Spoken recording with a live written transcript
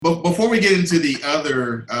before we get into the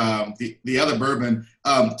other the other bourbon,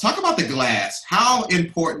 talk about the glass. How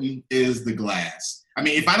important is the glass? I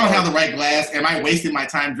mean, if I don't have the right glass, am I wasting my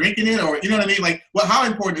time drinking it, or you know what I mean? Like, well, how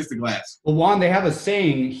important is the glass? Well, Juan, they have a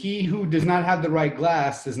saying: "He who does not have the right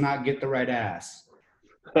glass does not get the right ass."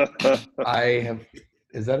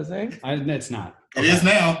 Is that a saying? It's not. It is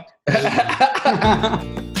now.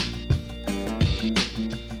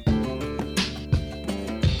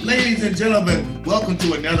 Ladies and gentlemen, welcome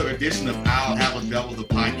to another edition of I'll Have a Double, the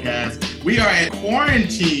podcast. We are at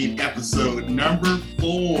quarantine episode number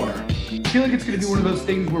 4. I feel like it's going to be one of those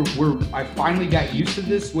things where I finally got used to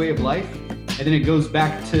this way of life, and then it goes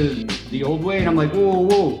back to the old way, and I'm like,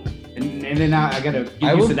 whoa. And then I got to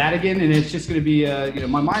get used to that again, and it's just going to be,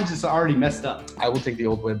 my mind's just already messed up. I will take the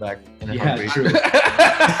old way back in a heartbeat. True.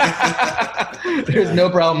 There's no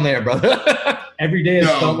problem there, brother. Every day has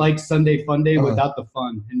felt like Sunday fun day without the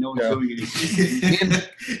fun, and no one's doing anything. Me and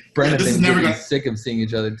Brennan have been sick of seeing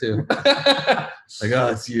each other too. Like, oh,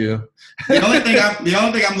 it's you. The only thing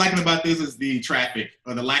I'm liking about this is the traffic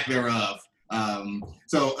or the lack thereof.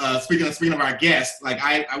 So speaking of our guest, like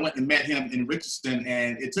I went and met him in Richardson,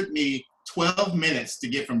 and it took me 12 minutes to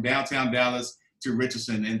get from downtown Dallas to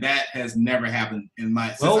Richardson, and that has never happened in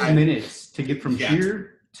my 12 minutes to get from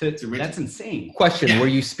here to Richardson. That's insane. Question: were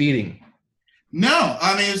you speeding? No,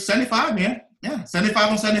 I mean it's 75, man. Yeah,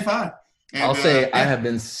 75 on 75. And, I'll say I have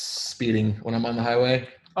been speeding when I'm on the highway.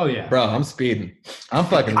 Oh yeah, bro, I'm speeding. I'm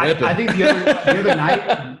fucking ripping. I think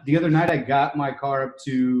the other night I got my car up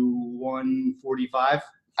to 145.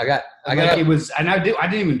 It was, and I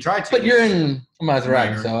didn't even try to. But you're in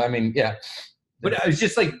Maserati, so I mean, yeah. But it's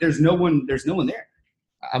just like there's no one there.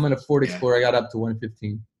 I'm in a Ford Explorer. I got up to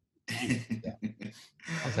 115. Yeah.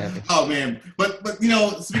 I was happy. Oh man, but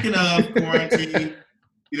speaking of quarantine,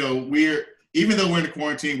 even though we're in the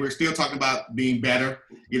quarantine, we're still talking about being better.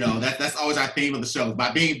 That's always our theme of the show,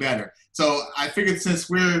 about being better. So I figured since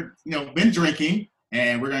we're been drinking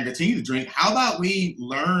and we're going to continue to drink, how about we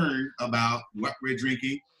learn about what we're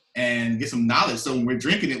drinking and get some knowledge. So when we're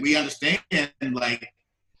drinking it, we understand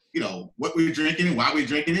what we're drinking and why we're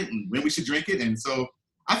drinking it and when we should drink it. And so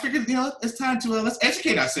I figured it's time to let's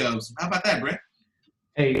educate ourselves. How about that, Brent?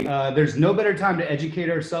 Hey, there's no better time to educate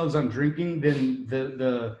ourselves on drinking than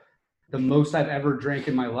the most I've ever drank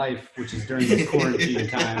in my life, which is during this quarantine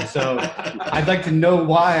time. So I'd like to know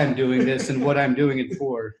why I'm doing this and what I'm doing it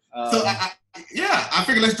for. I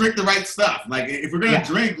figured let's drink the right stuff. Like if we're gonna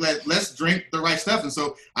drink, let's drink the right stuff. And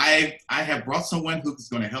so I have brought someone who's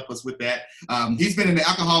going to help us with that. He's been in the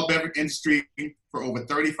alcohol beverage industry for over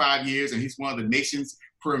 35 years, and he's one of the nation's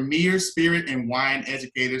premier spirit and wine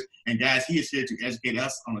educators. And guys, he is here to educate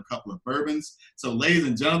us on a couple of bourbons. So ladies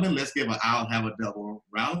and gentlemen, let's give I'll Have a Double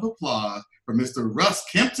round of applause for Mr. Russ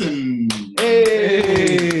Kempton.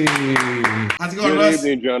 Hey! How's it going, Russ? Good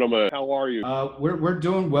evening, gentlemen. How are you? We're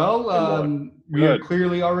doing well. We are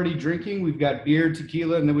clearly already drinking. We've got beer,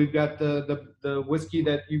 tequila, and then we've got the whiskey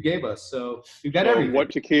that you gave us. So we've got everything.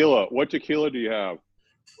 What tequila? What tequila do you have?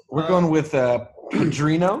 We're going with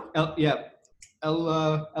Padrino.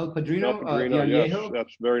 El Padrino. Yes,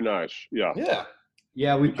 that's very nice. Yeah.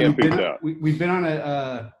 Yeah. We've been on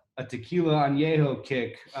a tequila añejo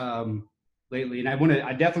kick lately, and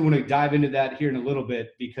I definitely want to dive into that here in a little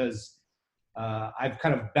bit because I've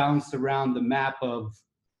kind of bounced around the map of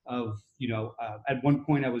at one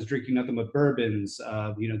point I was drinking nothing but bourbons,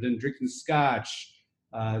 then drinking scotch,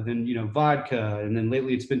 then vodka, and then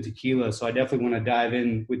lately it's been tequila. So I definitely want to dive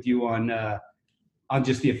in with you on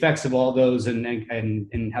just the effects of all those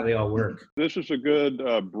and how they all work. This is a good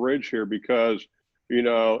bridge here because, in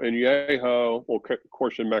Añejo, well, of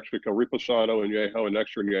course in Mexico, Reposado and Añejo and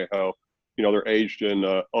Extra Añejo, they're aged in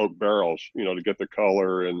oak barrels, to get the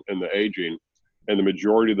color and the aging. And the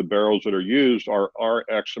majority of the barrels that are used are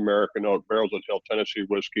ex-American oak barrels that tell Tennessee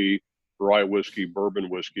whiskey, rye whiskey, bourbon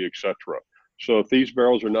whiskey, etc. So if these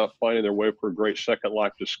barrels are not finding their way for a great second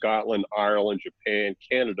life to Scotland, Ireland, Japan,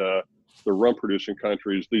 Canada, the rum producing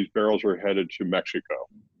countries, these barrels are headed to Mexico.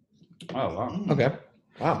 Oh, wow. Okay.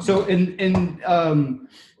 Wow. So when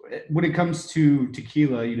it comes to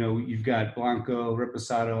tequila, you've got Blanco,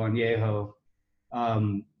 Reposado, Añejo.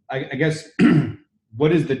 I guess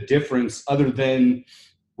what is the difference other than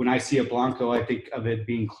when I see a Blanco, I think of it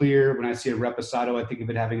being clear. When I see a Reposado, I think of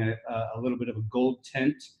it having a little bit of a gold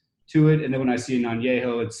tint to it. And then when I see an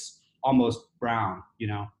Añejo, it's almost brown,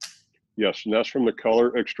 Yes, and that's from the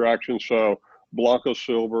color extraction. So Blanco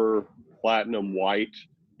silver, platinum white,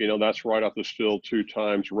 that's right off the still 2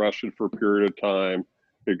 times, rested for a period of time.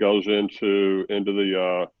 It goes into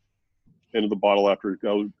the bottle after it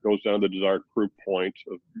goes down to the desired proof point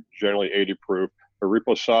of generally 80 proof. A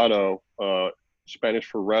reposado, Spanish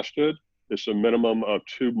for rested, is a minimum of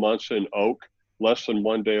 2 months in oak, less than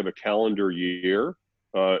 1 day of a calendar year.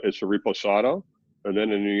 It's a reposado. And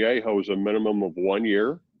then an añejo is a minimum of 1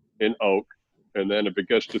 year in oak. And then if it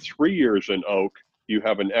gets to 3 years in oak, you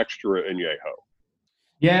have an extra añejo.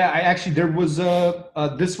 Yeah, there was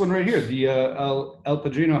this one right here. The El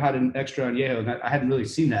Padrino had an extra añejo, and I hadn't really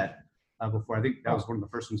seen that before. I think that was one of the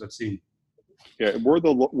first ones I've seen. Yeah, we're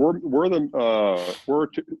the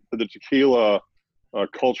tequila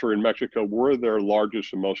culture in Mexico. We're their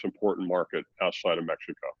largest and most important market outside of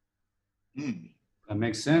Mexico. That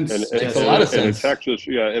makes sense. And makes a lot of sense. And in Texas,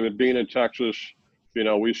 and being in Texas,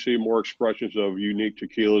 we see more expressions of unique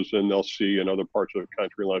tequilas than they'll see in other parts of the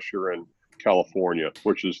country, unless you're in California,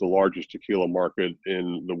 which is the largest tequila market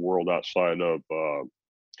in the world outside of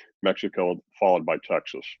Mexico, followed by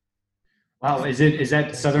Texas. Wow, is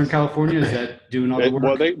that Southern California? Is that doing all the work?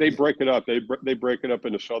 Well, they break it up. They break it up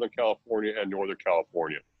into Southern California and Northern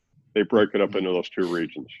California. They break it up into those two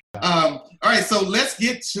regions. All right, so let's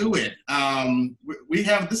get to it.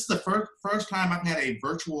 This is the first time I've had a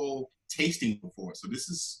virtual tasting before, so this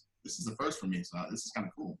is the first for me. So this is kind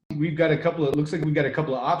of cool. We've got looks like we've got a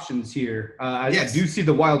couple of options here. Yes. I do see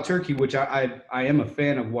the Wild Turkey, which I am a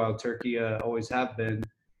fan of Wild Turkey. Always have been.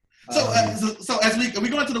 So as we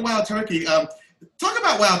go into the Wild Turkey, talk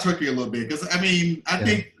about Wild Turkey a little bit, because I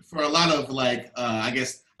think for a lot of I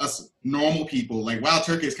guess us normal people, like Wild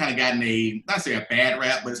Turkey has kind of gotten not say a bad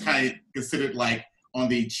rap, but it's kind of considered like on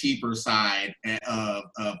the cheaper side of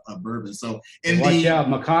bourbon. So watch out,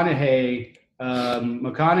 McConaughey.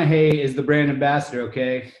 McConaughey is the brand ambassador.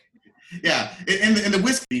 Okay. Yeah, in the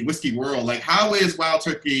whiskey world, like how is Wild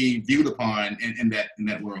Turkey viewed upon in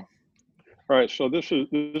that world? All right, so this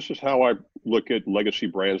is how I look at legacy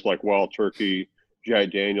brands like Wild Turkey,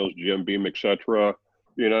 Jack Daniel's, Jim Beam, etc.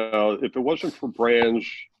 If it wasn't for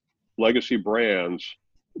legacy brands,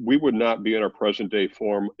 we would not be in our present day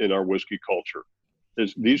form in our whiskey culture.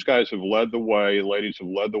 These guys have led the way, and ladies have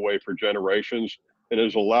led the way for generations, and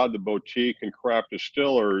has allowed the boutique and craft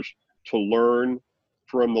distillers to learn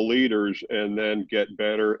from the leaders and then get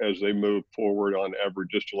better as they move forward on every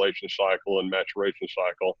distillation cycle and maturation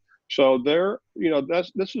cycle. So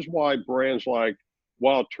this is why brands like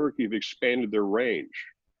Wild Turkey have expanded their range.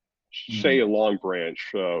 Say a Long Branch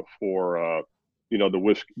for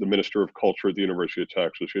the Minister of Culture at the University of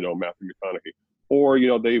Texas, Matthew McConaughey, or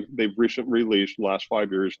they've recently released last 5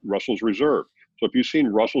 years Russell's Reserve. So if you've seen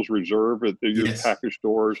Russell's Reserve at your package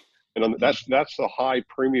stores, and that's the high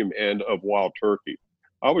premium end of Wild Turkey.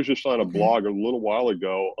 I was just on a blog a little while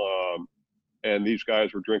ago. And these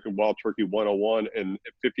guys were drinking Wild Turkey 101, and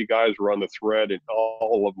 50 guys were on the thread, and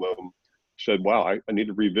all of them said, wow, I need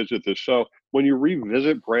to revisit this. So when you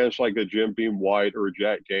revisit brands like a Jim Beam White or a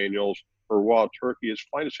Jack Daniel's or Wild Turkey, it's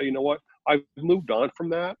fine to say, you know what, I've moved on from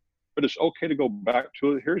that, but it's okay to go back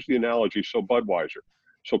to it. Here's the analogy. So Budweiser.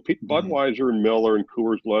 So Budweiser and Miller and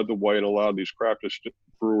Coors led the way and allowed these craft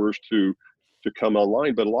brewers to come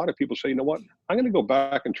online. But a lot of people say, you know what, I'm going to go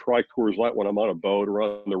back and try Coors Light when I'm on a boat or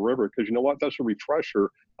on the river, because you know what, that's a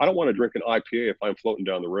refresher. I don't want to drink an IPA if I'm floating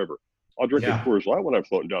down the river. I'll drink a Coors Light when I'm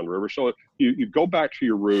floating down the river. So you go back to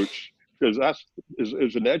your roots, because that's,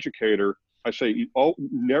 as an educator, I say,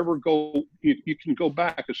 never go, you can go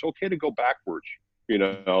back. It's okay to go backwards,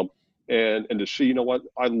 and to see, you know what,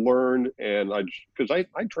 I learned, and because I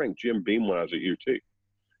drank Jim Beam when I was at UT.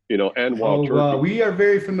 And Wild Turkey. We are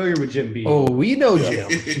very familiar with Jim Beam. Oh, we know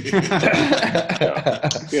Jim. And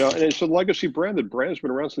it's a legacy brand. The brand's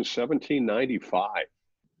been around since 1795.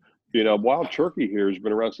 Wild Turkey here has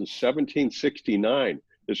been around since 1769.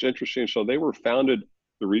 It's interesting. So they were founded,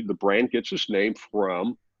 the brand gets its name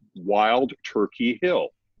from Wild Turkey Hill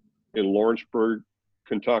in Lawrenceburg,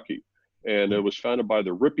 Kentucky. And it was founded by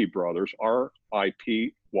the Rippey brothers,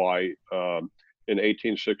 R-I-P-Y, in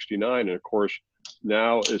 1869. And of course,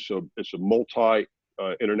 now it's a multi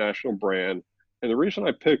international brand. And the reason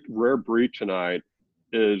I picked Rare Breed tonight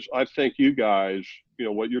is I think you guys,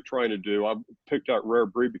 what you're trying to do, I picked out Rare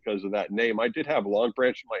Breed because of that name. I did have Long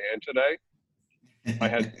Branch in my hand today.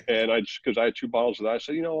 Because I had 2 bottles of that. I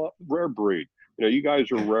said, what, Rare Breed. You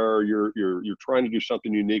guys are rare. You're trying to do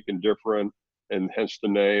something unique and different, and hence the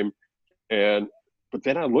name. But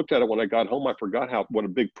then I looked at it when I got home. I forgot what a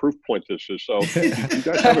big proof point this is. So you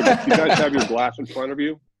guys have your glass in front of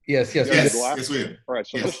you? Yes. Yes, we have. All right.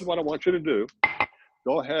 So this is what I want you to do.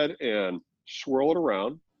 Go ahead and swirl it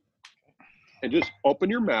around, and just open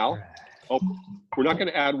your mouth. We're not going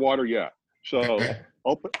to add water yet. So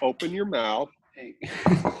open your mouth,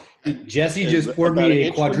 Jesse just poured me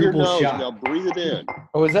a quadruple shot. Now breathe it in.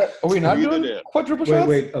 Oh, is that? Are we not doing quadruple shots?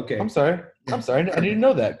 Wait. Okay. I'm sorry. I didn't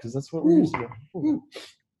know that because that's what we used to do.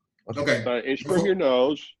 Okay. Inch from your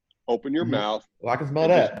nose. Open your mouth. Well, I can smell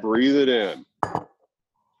that. Just breathe it in.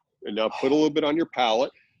 And now put a little bit on your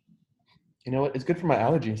palate. You know what? It's good for my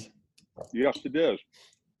allergies. Yes, it is.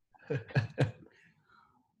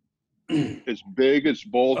 It's big, it's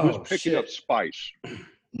bold. Who's picking up spice?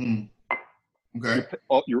 Okay.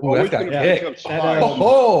 You're always going to pick up spice.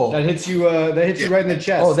 That hits you. That hits you right in the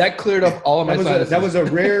chest. Oh, that cleared up all of my sinuses. That was a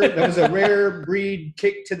rare breed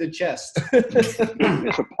kick to the chest. It's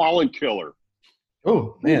a pollen killer.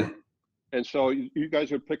 Oh man. And so you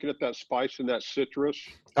guys are picking up that spice and that citrus.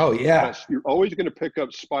 Oh yeah. You're always going to pick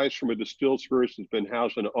up spice from a distilled spirit that's been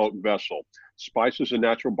housed in an oak vessel. Spice is a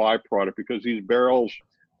natural byproduct because these barrels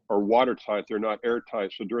are watertight. They're not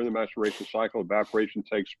airtight. So during the maturation cycle, evaporation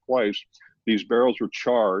takes place. These barrels are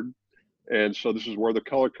charred. And so this is where the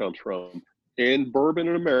color comes from. In bourbon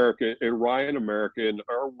in America, in rye in America, in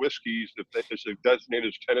our whiskeys, if it's designated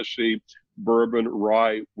as Tennessee, bourbon,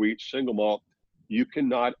 rye, wheat, single malt, you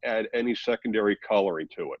cannot add any secondary coloring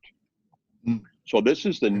to it. So this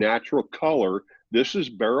is the natural color. This is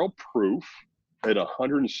barrel proof at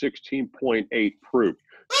 116.8 proof.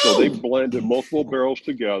 So they blended multiple barrels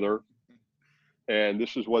together. And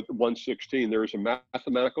this is what 116, there's a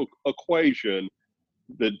mathematical equation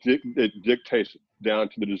that dictates down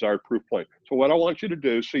to the desired proof point. So what I want you to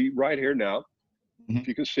do, see right here now, if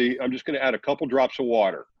you can see, I'm just going to add a couple drops of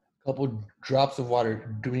water. Couple drops of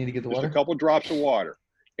water. Do we need to get the water? Just a couple drops of water.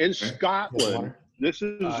 In Scotland, this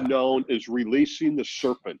is known as releasing the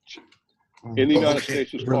serpent. In the United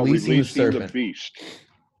States, it's called releasing the beast.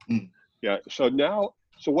 Yeah. So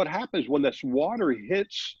what happens when this water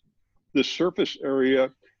hits the surface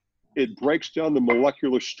area, it breaks down the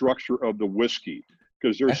molecular structure of the whiskey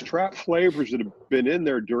because there's trapped flavors that have been in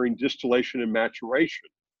there during distillation and maturation.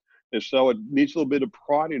 And so it needs a little bit of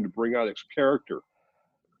prodding to bring out its character.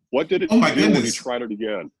 What did it do when you tried it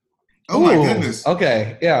again? Oh my goodness.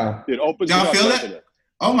 Okay, yeah. It opens Y'all it up, feel doesn't it?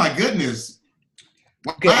 Oh my goodness.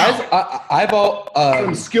 Wow. Okay, I've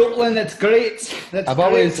from Scotland, that's great. I've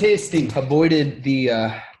always tasting. avoided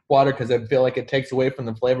the water because I feel like it takes away from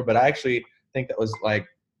the flavor, but I actually think that was like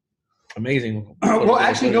amazing. Well,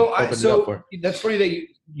 actually, no. So that's funny that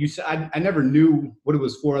you said. I never knew what it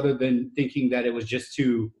was for, other than thinking that it was just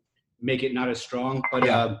to make it not as strong. But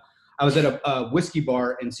I was at a whiskey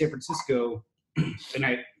bar in San Francisco, and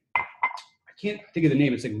I can't think of the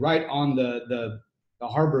name. It's like right on the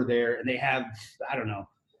harbor there, and they have, I don't know,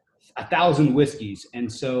 1,000 whiskeys.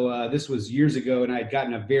 And so this was years ago, and I had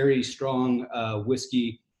gotten a very strong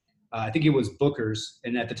whiskey. I think it was Booker's,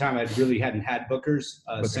 and at the time I really hadn't had Booker's.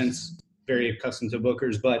 Since very accustomed to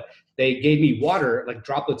Booker's, but they gave me water, like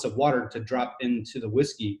droplets of water, to drop into the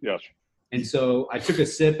whiskey. Yes. And so I took a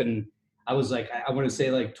sip, and I was like, I want to say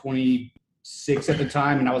like 26 at the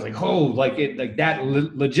time, and I was like, oh, like it, like that.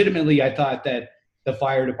 Legitimately, I thought that the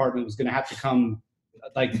fire department was going to have to come,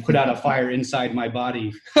 like, put out a fire inside my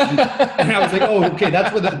body. And I was like, oh, okay,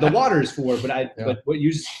 that's what the water is for. But what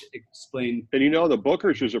you just explained. And you know, the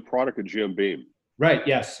Booker's is a product of Jim Beam. Right.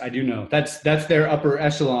 Yes, I do know. That's their upper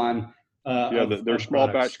echelon. Their small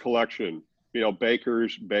batch collection. You know,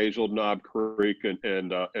 Baker's, Basil, Knob Creek,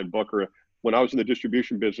 and Booker. When I was in the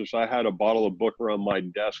distribution business, I had a bottle of Booker on my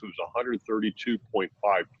desk. It was 132.5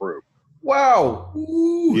 proof. Wow.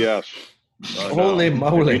 Ooh. Yes. Holy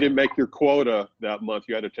moly. If you didn't make your quota that month,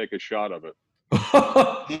 you had to take a shot of it.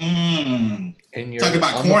 And you're talking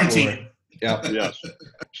about quarantine. Yeah. Yes.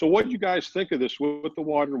 So what do you guys think of this with the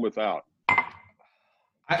water and without?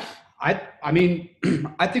 I mean,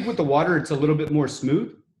 I think with the water, it's a little bit more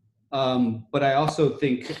smooth. But I also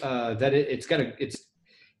think that it's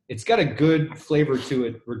got a good flavor to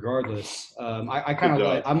it regardless. I kind of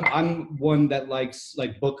like, I'm one that likes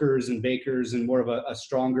like Booker's and Baker's and more of a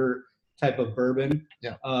stronger type of bourbon,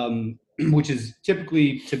 which is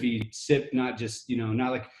typically to be sipped, not just,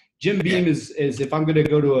 not like Jim Beam is if I'm going to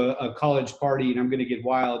go to a college party and I'm going to get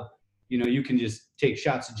wild, you can just take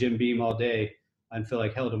shots of Jim Beam all day and feel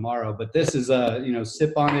like hell tomorrow. But this is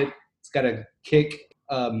sip on it. It's got a kick.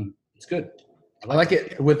 It's good. I like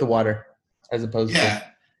it with the water as opposed to.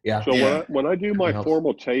 Yeah. So when I do my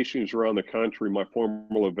formal tastings around the country, my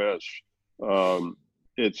formal events,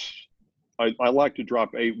 I like to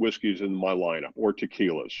drop 8 whiskeys in my lineup, or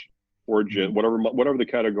tequilas, or gin, whatever the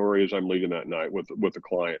category is I'm leading that night with the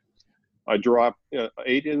client. I drop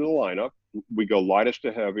 8 in the lineup. We go lightest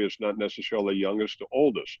to heaviest, not necessarily youngest to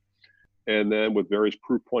oldest, and then with various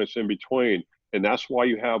proof points in between. And that's why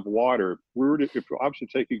you have water. If we obviously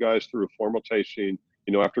take you guys through a formal tasting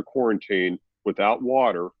you know, after quarantine without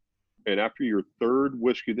water, and after your third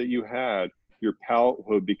whiskey that you had, your palate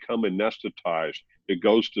will become anesthetized. It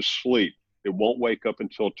goes to sleep. It won't wake up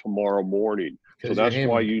until tomorrow morning. So that's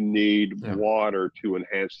why you need water to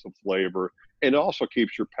enhance the flavor, and also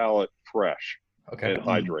keeps your palate fresh and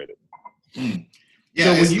hydrated.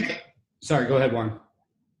 Yeah. So sorry, go ahead, Warren.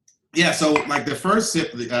 Yeah. So like the first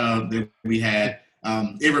sip that we had,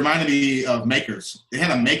 it reminded me of Maker's. It had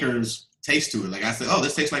a Maker's taste to it. Like I said, oh,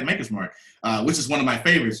 this tastes like Maker's Mark, which is one of my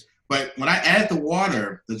favorites. But when I add the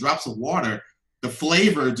water, the drops of water, the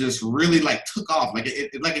flavor just really like took off. Like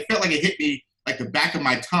it felt like it hit me like the back of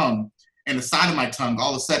my tongue and the side of my tongue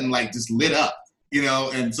all of a sudden like just lit up, you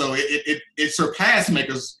know. And so it surpassed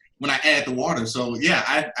Maker's when I add the water. So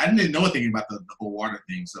yeah, I didn't know anything about the whole water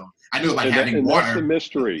thing. So I knew about having water. That's the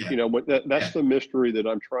mystery, you know. That's the mystery that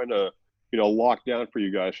I'm trying to, you know, lock down for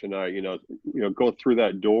you guys tonight. You know, go through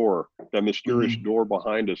that door, that mysterious door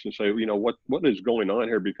behind us, and say, you know, what is going on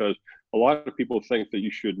here? Because a lot of people think that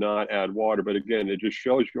you should not add water, but again, it just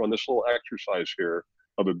shows you on this little exercise here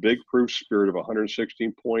of a big proof spirit of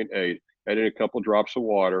 116.8, adding a couple drops of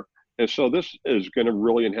water. And so this is going to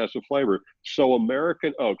really enhance the flavor. So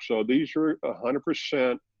American oak. So these are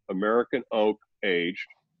 100% American oak aged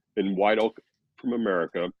in white oak from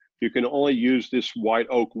America. You can only use this white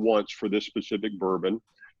oak once for this specific bourbon.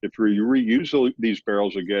 If you reuse these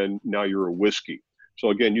barrels again, now you're a whiskey. So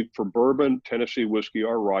again, for bourbon, Tennessee whiskey,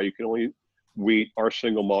 or rye, you can only wheat or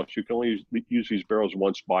single malts. You can only use these barrels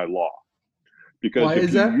once by law. Because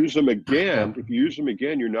if you use them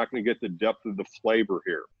again, you're not going to get the depth of the flavor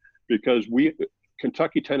here. Because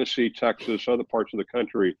Kentucky, Tennessee, Texas, other parts of the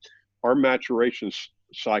country, our maturation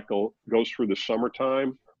cycle goes through the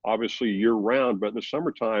summertime, obviously year round, but in the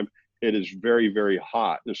summertime, it is very, very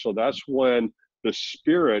hot. And so that's when the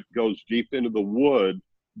spirit goes deep into the wood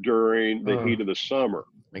during the heat of the summer.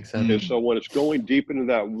 Makes sense. And so when it's going deep into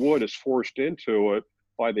that wood, it's forced into it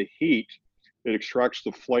by the heat. It extracts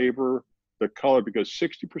the flavor, the color, because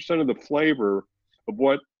 60% of the flavor of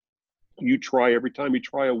what you try every time you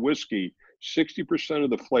try a whiskey, 60% of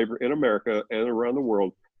the flavor in America and around the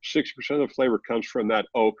world, 60% of the flavor comes from that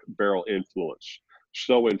oak barrel influence.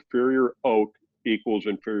 So inferior oak equals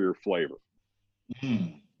inferior flavor.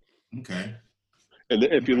 Okay. And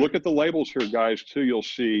if you look at the labels here, guys, too, you'll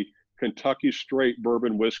see Kentucky straight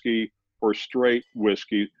bourbon whiskey or straight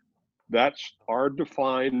whiskey. That's our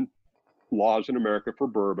defined laws in America for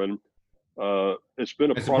bourbon. It's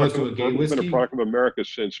been a product of America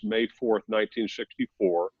since May 4th,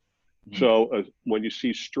 1964. So when you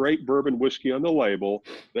see straight bourbon whiskey on the label,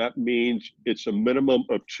 that means it's a minimum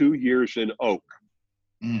of 2 years in oak.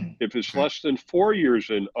 If it's less than 4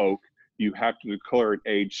 years in oak, you have to declare an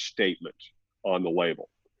age statement on the label.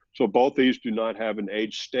 So both these do not have an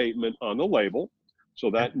age statement on the label.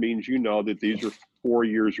 So that means you know that these are 4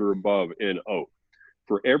 years or above in oak.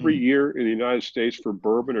 For every year in the United States for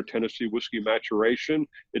bourbon or Tennessee whiskey maturation,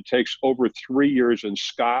 it takes over 3 years in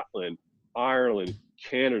Scotland, Ireland,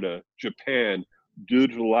 Canada, Japan, due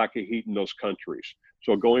to the lack of heat in those countries.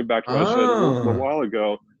 So going back to what I said a while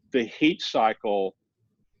ago, the heat cycle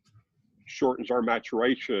shortens our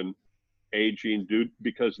maturation aging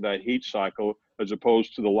because of that heat cycle, as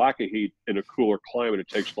opposed to the lack of heat in a cooler climate. It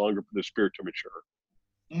takes longer for the spirit to mature.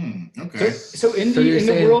 Okay. So in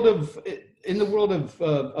the world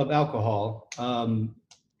of alcohol,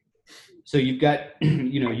 so you've got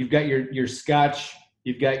you've got your Scotch,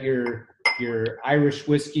 you've got your Irish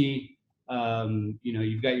whiskey,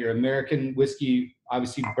 you've got your American whiskey.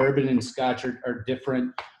 Obviously, bourbon and Scotch are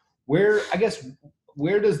different.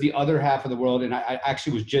 Where does the other half of the world, and I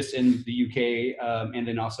actually was just in the UK and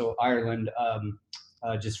then also Ireland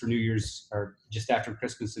just for New Year's, or just after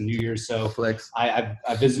Christmas and New Year's. So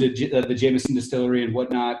I visited the Jameson distillery and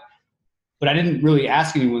whatnot, but I didn't really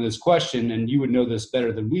ask anyone this question, and you would know this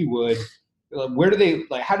better than we would. Where do they,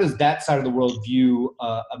 how does that side of the world view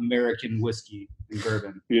American whiskey and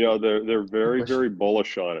bourbon? They're very, very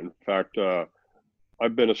bullish on it. In fact,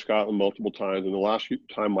 I've been to Scotland multiple times, and the last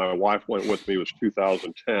time my wife went with me was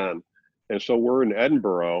 2010. And so we're in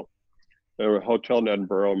Edinburgh, a hotel in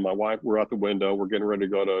Edinburgh, and my wife, we're out the window, we're getting ready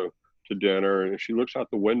to go to dinner, and she looks out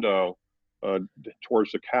the window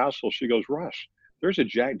towards the castle. She goes, "Russ, there's a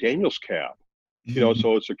Jack Daniel's cab."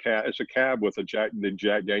 So it's a cab with the Jack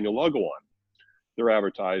Daniel logo on. They're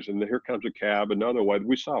advertising, and here comes a cab another way.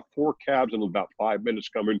 We saw 4 cabs in about 5 minutes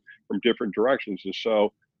coming from different directions. And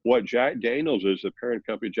so what Jack Daniels is, the parent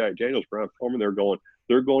company, Jack Daniels, Brown-Forman, they're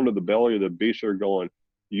going to the belly of the beast. They're going,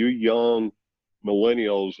 "You young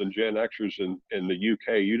millennials and Gen Xers in the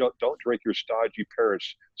UK, you don't drink your stodgy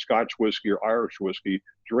parents' Scotch whiskey or Irish whiskey.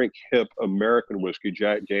 Drink hip American whiskey,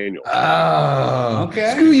 Jack Daniels. Oh,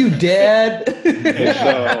 okay. Screw you, Dad.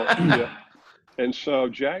 And so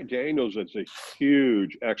Jack Daniels is a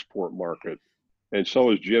huge export market, and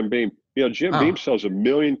so is Jim Beam. You know, Jim Beam sells 1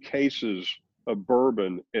 million cases of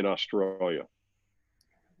bourbon in Australia.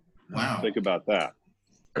 Wow. Think about that.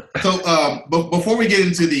 So before we get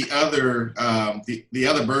into the other the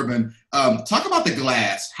other bourbon, talk about the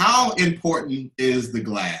glass. How important is the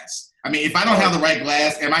glass? I mean, if I don't have the right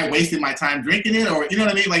glass, am I wasting my time drinking it? Or, you know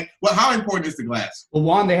what I mean? Like, well, how important is the glass? Well,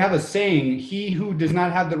 Juan, they have a saying, he who does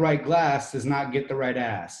not have the right glass does not get the right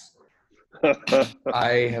ass.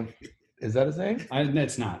 Is that a saying?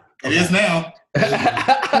 It's not. It is now.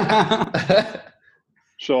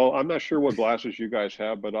 So I'm not sure what glasses you guys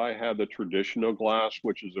have, but I have the traditional glass,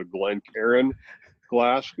 which is a Glencairn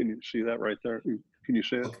glass. Can you see that right there? Can you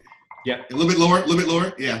see it? Okay. Yeah. A little bit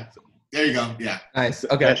lower. Yeah. There you go. Yeah. Nice.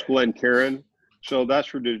 Okay. That's Glencairn. So that's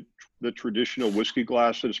for the traditional whiskey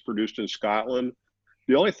glass that's produced in Scotland.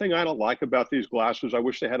 The only thing I don't like about these glasses, I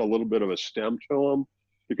wish they had a little bit of a stem to them,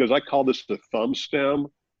 because I call this the thumb stem.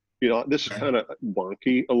 You know, this is kind of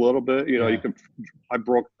wonky a little bit. You know, I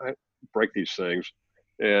break these things.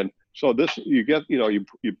 And so this, you get, you know, you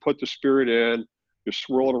put the spirit in, you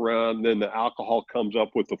swirl it around, then the alcohol comes up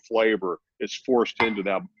with the flavor. It's forced into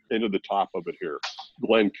the top of it here,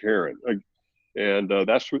 Glencairn, and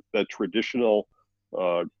that's that traditional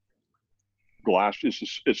glass.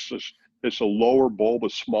 It's a lower bulb, a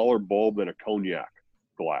smaller bulb than a cognac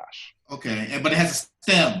glass. Okay, but it has a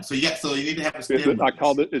stem, so you need to have a stem. I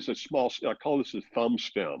call this a thumb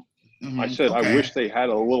stem. Mm-hmm. I said, I wish they had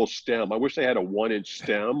a little stem. I wish they had a 1-inch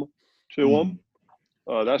stem to them.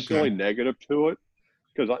 That's the only negative to it,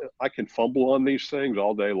 because I can fumble on these things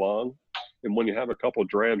all day long. And when you have a couple of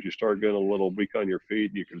drams, you start getting a little weak on your feet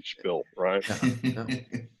and you can spill, right?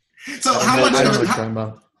 So how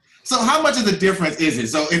much of the difference is it?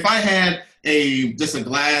 So if I had just a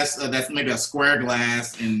glass that's maybe a square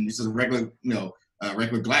glass and it's just a regular,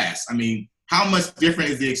 regular glass, I mean, how much different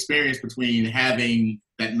is the experience between having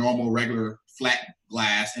that normal, regular, flat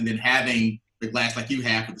glass and then having the glass like you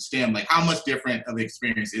have with the stem? Like, how much different of the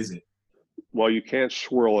experience is it? Well, you can't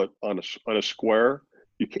swirl it on a square.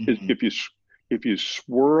 You can, if you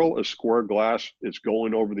swirl a square glass, it's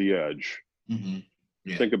going over the edge. Mm-hmm.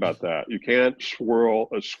 Yeah. Think about that. You can't swirl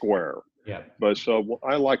a square. Yeah. But so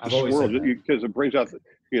I like to swirl because it brings out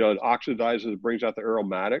it oxidizes, it brings out the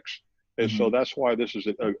aromatics. And so that's why this is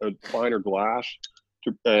a finer glass.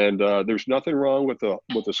 And there's nothing wrong with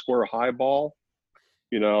a square highball,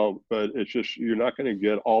 but it's just, you're not going to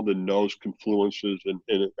get all the nose confluences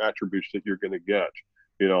and attributes that you're going to get,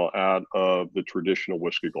 out of the traditional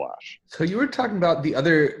whiskey glass. So you were talking about the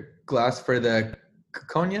other glass for the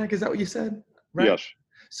cognac, is that what you said? Right? Yes.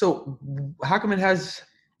 So how come it has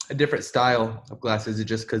a different style of glass? Is it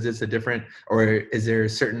just because it's a different, or is there a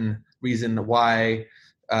certain reason why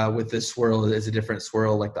with this swirl is a different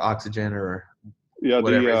swirl, like the oxygen or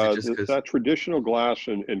whatever? That traditional glass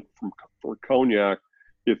for cognac,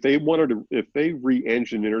 if they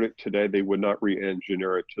re-engineered it today, they would not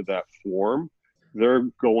re-engineer it to that form. They're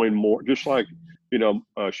going more, just like,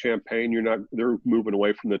 champagne, they're moving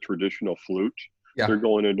away from the traditional flute. Yeah. They're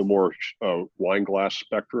going into more wine glass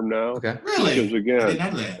spectrum now. Okay. Really? Because again,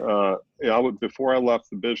 before I left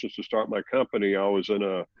the business to start my company, I was in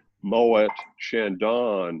a Moet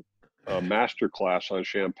Chandon master class on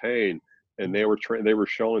champagne, and they were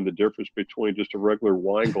showing the difference between just a regular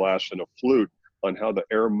wine glass and a flute, on how the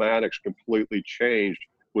aromatics completely changed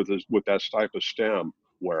with that type of stem,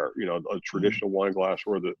 where a traditional wine glass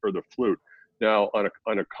or the flute. Now on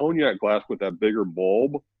a cognac glass with that bigger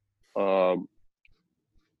bulb,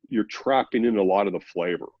 you're trapping in a lot of the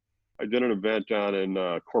flavor. I did an event down in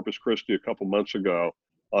Corpus Christi a couple months ago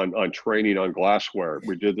on training on glassware.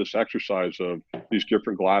 We did this exercise of these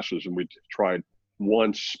different glasses, and we tried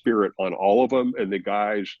one spirit on all of them, and the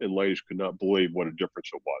guys and ladies could not believe what a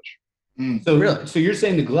difference it was. So you're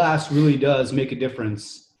saying the glass really does make a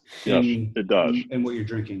difference? Yes, it does. In what you're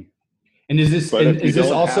drinking. And is this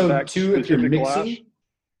also too if you're mixing? Glass,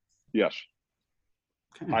 yes.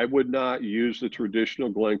 Okay. I would not use the traditional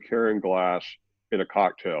Glencairn glass in a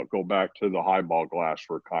cocktail. Go back to the highball glass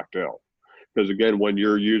for a cocktail. Because again, when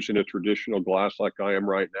you're using a traditional glass like I am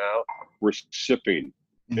right now, we're sipping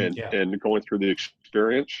and going through the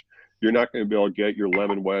experience. You're not going to be able to get your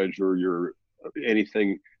lemon wedge or your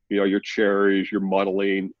anything, your cherries, your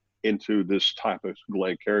muddling into this type of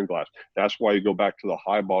Glencairn glass. That's why you go back to the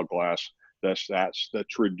highball glass. That's the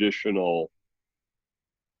traditional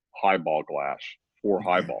highball glass, 4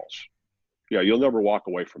 highballs. Yeah, you'll never walk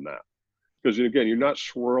away from that. Because again, you're not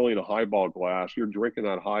swirling a highball glass. You're drinking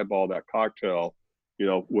that highball, that cocktail,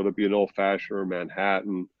 whether it be an old fashioned or a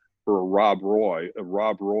Manhattan or a Rob Roy. A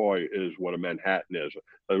Rob Roy is what a Manhattan is.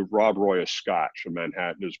 A Rob Roy is Scotch. A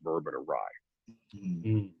Manhattan is bourbon or rye.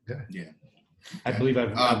 Yeah. I believe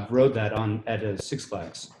I've rode that at Six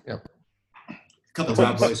Flags. Yep. Couple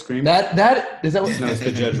Rob times. Roy Scream. That is that what? No, it's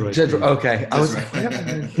the Judge Roy. Judge, Scream. okay, I was like, I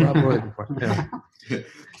haven't heard Rob Roy before. Yeah.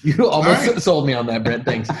 You almost sold me on that, Brent.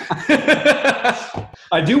 Thanks.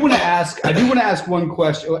 I do want to ask one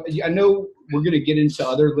question. I know we're going to get into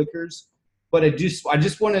other liquors, but I just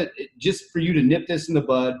want to, just for you to nip this in the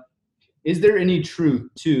bud. Is there any truth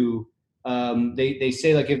to they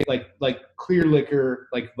say like clear liquor,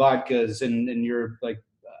 like vodkas and your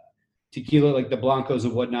tequila, like the blancos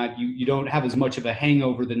and whatnot, you don't have as much of a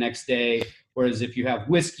hangover the next day, whereas if you have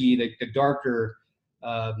whiskey, the darker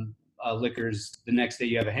liquors, the next day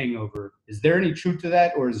you have a hangover. Is there any truth to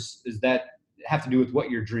that, or is that have to do with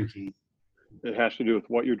what you're drinking? It has to do with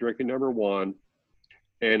what you're drinking, number one,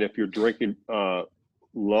 and if you're drinking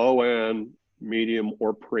low end, medium,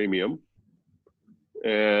 or premium,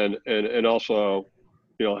 and also,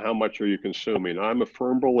 how much are you consuming? I'm a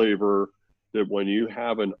firm believer that when you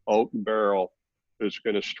have an oak barrel, it's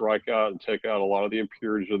going to strike out and take out a lot of the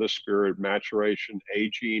impurities of the spirit. Maturation,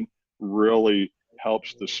 aging really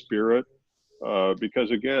helps the spirit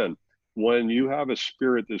because again, when you have a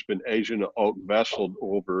spirit that's been aged in an oak vessel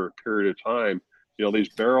over a period of time, these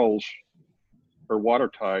barrels are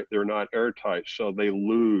watertight, they're not airtight, so they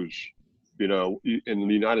lose. In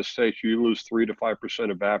the United States, you lose 3 to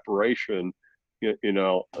 5% evaporation. In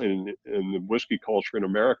the whiskey culture in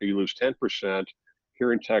America, you lose 10%.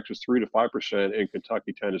 Here in Texas, 3 to 5%. In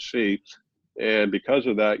Kentucky, Tennessee, and because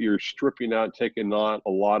of that, you're stripping out, taking out a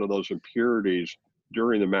lot of those impurities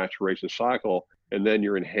during the maturation cycle, and then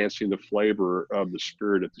you're enhancing the flavor of the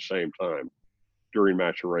spirit at the same time during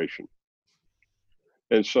maturation.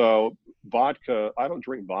 And so, vodka, I don't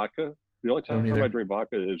drink vodka. The only time I drink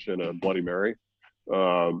vodka is in a Bloody Mary.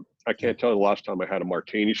 I can't tell you the last time I had a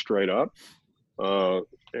martini straight up.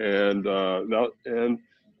 And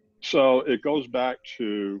so it goes back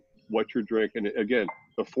to what you're drinking. Again,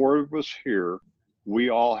 the 4 of us here, we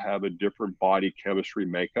all have a different body chemistry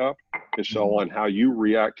makeup. And so on how you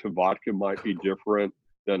react to vodka might be different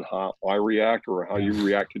than how I react or how you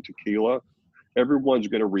react to tequila. Everyone's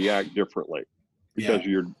going to react differently because of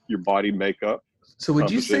your body makeup. So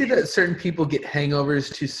would you say that certain people get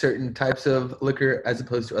hangovers to certain types of liquor as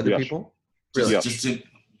opposed to other people? Really?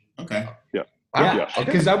 Okay. Yeah. Yeah,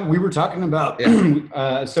 because we were talking about.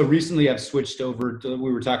 So recently, I've switched over to.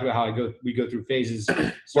 We were talking about how we go through phases.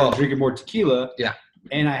 Start drinking more tequila. Yeah,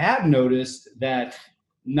 and I have noticed that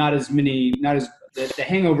the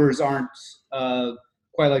hangovers aren't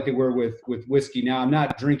quite like they were with whiskey. Now I'm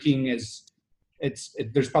not drinking as.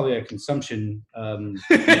 There's probably a consumption. Well,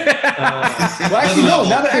 actually, no.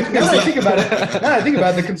 Now that I think about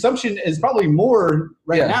it, the consumption is probably more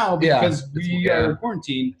now because we are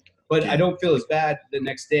quarantined. But I don't feel as bad the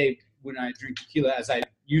next day when I drink tequila as I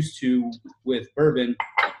used to with bourbon,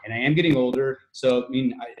 and I am getting older. So I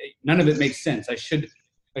mean, none of it makes sense. I should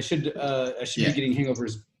be getting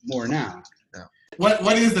hangovers more now. Yeah.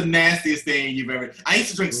 What is the nastiest thing you've ever? I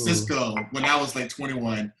used to drink Cisco when I was like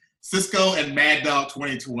 21. Cisco and Mad Dog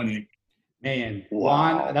 2020. Man,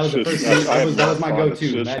 Juan, that was the first. That was my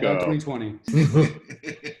go-to. Mad Dog 2020.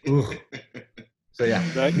 So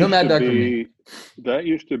no Mad Dog for me. That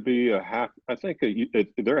used to be a half. I think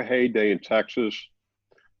their heyday in Texas,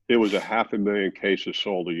 it was 500,000 cases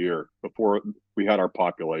sold a year before we had our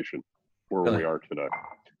population where we are today.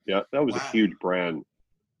 Yeah, that was a huge brand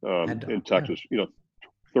in Texas.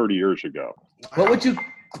 30 years ago. What would you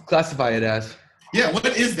classify it as? Yeah, what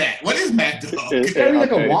is that? What is Mad Dog? It's gotta be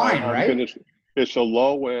like a wine, right? It's a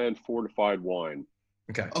low-end fortified wine.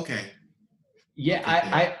 Okay. Yeah,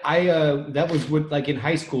 I that was what, like in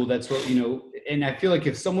high school, that's what, and I feel like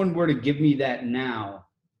if someone were to give me that now,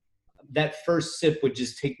 that first sip would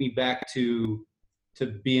just take me back to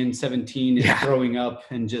being 17 and throwing up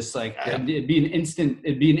and just like, it'd be an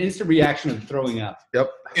instant reaction of throwing up.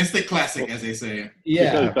 Yep. Instant classic, as they say.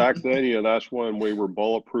 Yeah. Because back then, that's when we were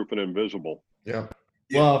bulletproof and invisible. Yeah.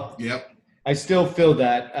 Well, I still feel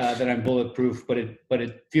that I'm bulletproof, but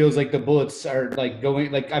it feels like the bullets are like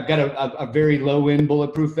going, like I've got a very low end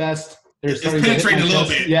bulletproof vest. It's penetrating a little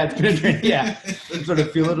bit. Yeah, it's penetrating. Yeah, sort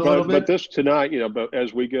of feel it a little bit. But this tonight, but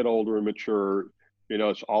as we get older and mature,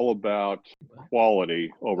 it's all about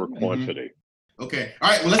quality over quantity. Okay.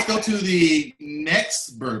 All right. Well, let's go to the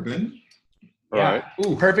next bourbon. right.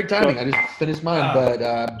 Ooh, perfect timing. I just finished mine,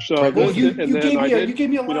 but so this, you and then you gave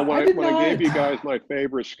me a lot. When I gave you guys my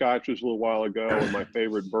favorite scotches a little while ago and my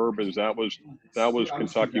favorite bourbons, that was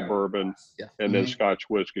Kentucky bourbon and then Scotch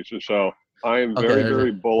whiskey. So I am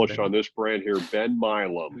very bullish on this brand here, Ben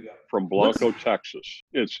Milam from Blanco, Texas.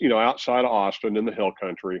 It's outside of Austin in the Hill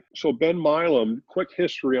Country. So Ben Milam, quick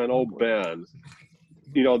history on old Ben.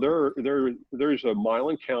 There's a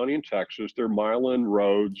Milan County in Texas. There are Milan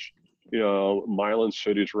roads, Milan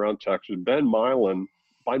cities around Texas. Ben Milam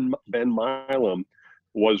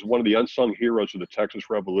was one of the unsung heroes of the Texas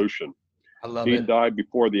Revolution. I love he it. died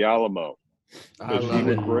before the Alamo. I love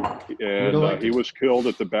it. And he was killed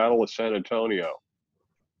at the Battle of San Antonio.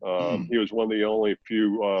 He was one of the only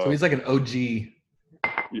few. So he's like an OG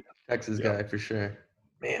Texas guy for sure.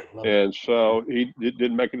 Man. And so he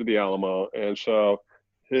didn't make it to the Alamo. And so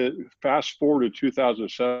fast forward to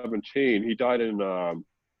 2017, he died in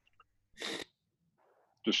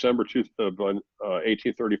December of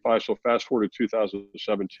 1835. So fast forward to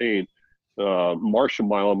 2017, Marshall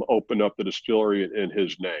Milam opened up the distillery in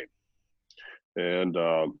his name. And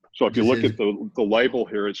so if you look at the label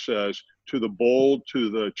here, it says, "To the bold, to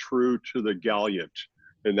the true, to the gallant."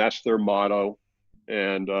 And that's their motto.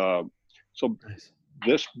 And so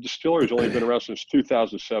this distillery has only been around since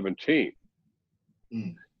 2017.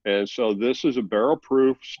 And so this is a barrel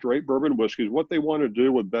proof straight bourbon whiskey. What they want to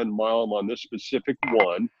do with Ben Milam on this specific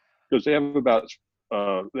one, because they have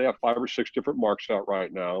they have 5 or 6 different marks out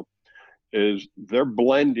right now, is they're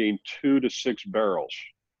blending 2 to 6 barrels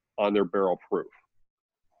on their barrel proof.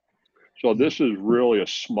 So this is really a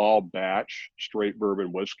small batch straight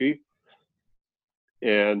bourbon whiskey.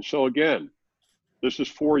 And so again, this is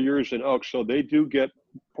 4 years in oak. So they do get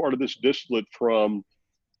part of this distillate from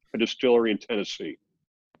a distillery in Tennessee.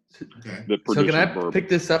 Okay. So can I pick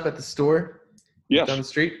this up at the store? Yes. Down the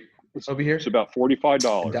street over here? It's about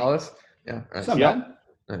 $45. In Dallas? Yeah.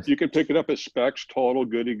 Nice. You can pick it up at Specs, Total,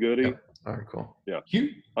 Goody. Yep. All right, cool. Yeah.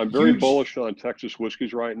 I'm very bullish on Texas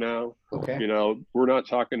whiskeys right now. Okay. We're not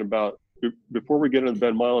talking about, before we get into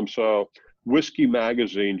Ben Milam, so Whiskey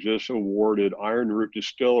Magazine just awarded Iron Root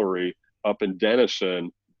Distillery up in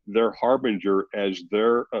Denison their Harbinger as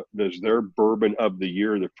their bourbon of the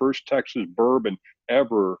year. The first Texas bourbon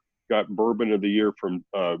ever got bourbon of the year from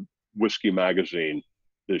Whiskey Magazine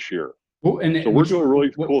this year. Well, so we're doing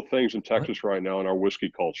really cool things in Texas right now in our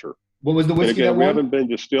whiskey culture. What was the whiskey? And again, we haven't been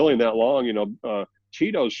distilling that long.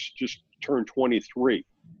 Tito's just turned 23.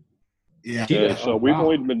 Yeah. And so we've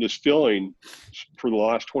only been distilling for the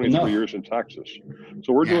last 23 years in Texas.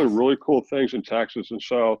 So we're doing really cool things in Texas. And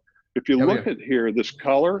so if you look at here, this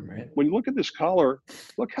color, when you look at this color,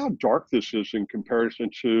 look how dark this is in comparison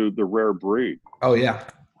to the rare breed. Oh, yeah.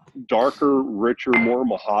 Darker, richer, more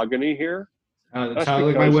mahogany here. That's how I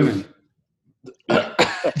like my women.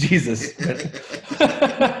 Jesus.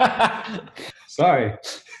 Sorry.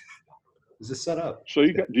 Is this set up? So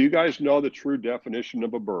do you guys know the true definition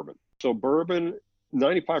of a bourbon? So bourbon,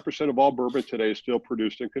 95% of all bourbon today is still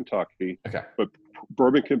produced in Kentucky. Okay. But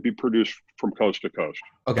bourbon can be produced from coast to coast.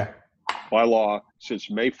 Okay. By law, since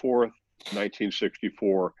May 4th,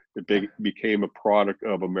 1964, it became a product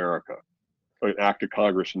of America. An act of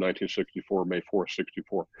Congress in 1964, May 4th,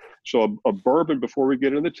 64. So a bourbon, before we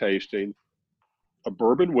get into the tasting, a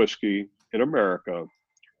bourbon whiskey in America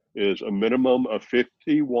is a minimum of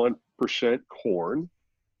 51% corn.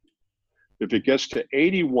 If it gets to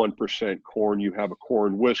 81% corn, you have a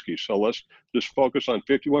corn whiskey. So let's just focus on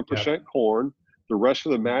 51% corn. The rest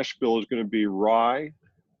of the mash bill is going to be rye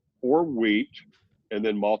or wheat, and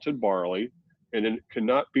then malted barley. And it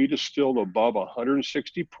cannot be distilled above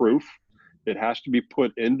 160 proof. It has to be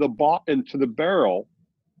put into the barrel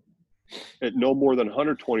at no more than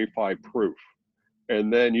 125 proof.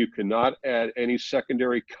 And then you cannot add any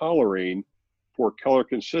secondary coloring for color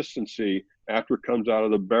consistency after it comes out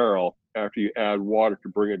of the barrel, after you add water to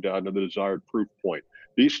bring it down to the desired proof point.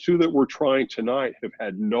 These two that we're trying tonight have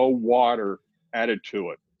had no water added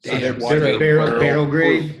to it. They're barrel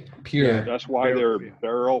grade, pure. Yeah, that's why they're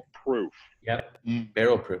barrel proof. Yep.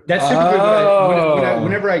 Barrel proof. That's typically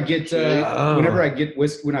whenever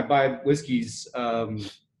I buy whiskeys,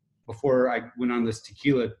 before I went on this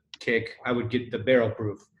tequila kick, I would get the barrel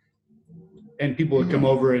proof, and people would come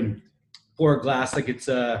over and pour a glass like it's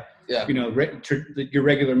your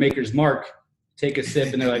regular Maker's Mark. Take a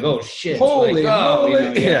sip, and they're like, "Oh shit! Holy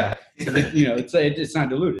moly!" Yeah. It's not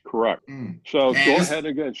diluted. Correct. So go ahead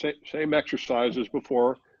again. Same exercise as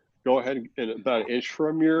before. Go ahead and about an inch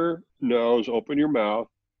from your nose, open your mouth,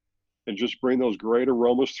 and just bring those great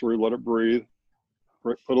aromas through. Let it breathe.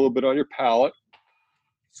 Put a little bit on your palate.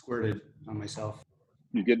 Squirted on myself.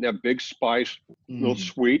 You're getting that big spice, a little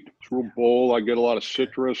sweet. It's real bold. I get a lot of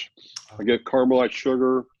citrus. I get caramelized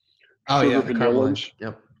sugar. Oh sugar yeah, vanillins.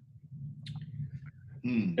 Yep.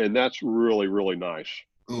 And that's really, really nice.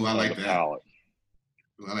 Oh, I like that. Palate.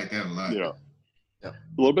 Ooh, I like that a lot. Yeah. A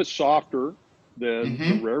little bit softer than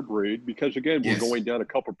the rare breed because, again, we're going down a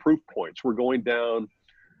couple proof points. We're going down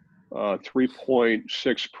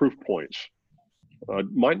 3.6 proof points.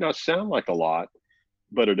 Might not sound like a lot,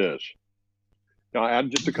 but it is. Now, add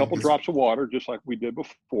just a couple drops of water, just like we did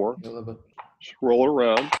before. Swirl it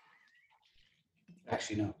around.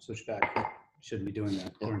 Actually, no. Switch back. Shouldn't be doing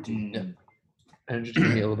that. Quarantine. Yeah. And just give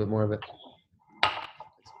me a little bit more of it.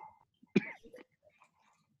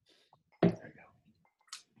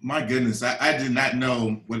 My goodness, I did not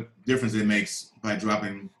know what difference it makes by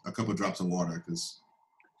dropping a couple drops of water.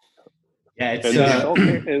 It's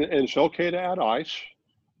okay, and it's okay to add ice.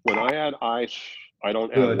 When I add ice, I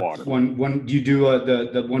don't add water. One, you do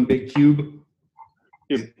the one big cube.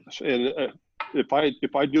 If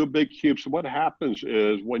I do a big cube, so what happens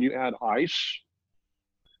is when you add ice,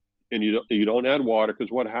 and you don't add water,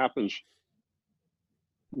 because what happens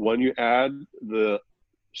when you add the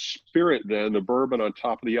spirit, then the bourbon on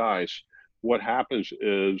top of the ice, what happens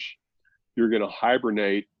is you're going to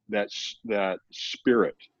hibernate that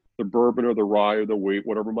spirit, the bourbon or the rye or the wheat,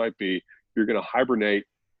 whatever it might be. You're going to hibernate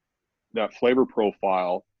that flavor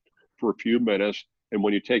profile for a few minutes, and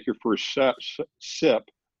when you take your first sip,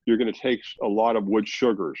 you're going to take a lot of wood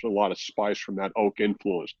sugars, a lot of spice from that oak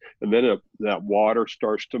influence, and then that water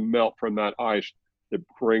starts to melt from that ice. It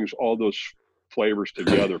brings all those flavors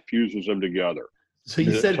together, fuses them together. So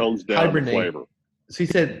you said hibernate. So you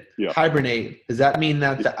said hibernate. Does that mean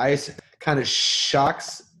that the ice kind of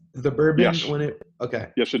shocks the bourbon when it? Okay.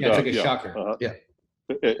 Yes, it does. It's like a shocker. Yeah.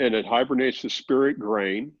 And it hibernates the spirit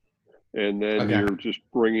grain, and then you're just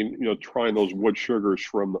bringing, trying those wood sugars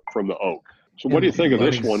from the oak. So what do you think of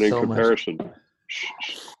this one in comparison?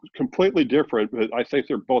 Completely different, but I think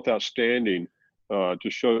they're both outstanding to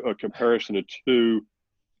show a comparison of two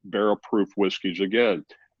barrel-proof whiskeys. Again,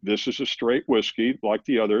 this is a straight whiskey like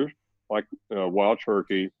the other, like Wild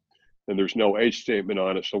Turkey, and there's no age statement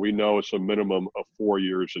on it, so we know it's a minimum of 4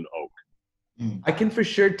 years in oak. I can for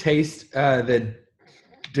sure taste the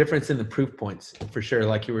difference in the proof points, for sure,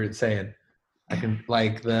 like you were saying. I can,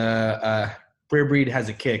 like the Rare Breed has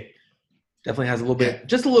a kick. Definitely has a little bit,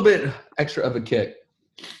 just a little bit extra of a kick.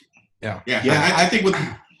 Yeah. I think with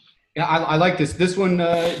I like this. This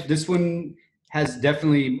one has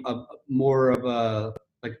definitely more of a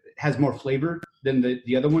has more flavor than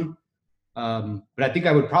the other one. But I think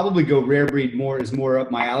I would probably go Rare Breed is more up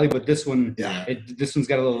my alley. But this one, this one's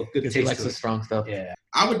got a little good taste. He likes the strong stuff. Yeah.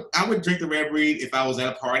 I would drink the Rare Breed if I was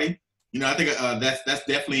at a party. I think that's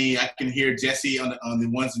definitely, I can hear Jesse on the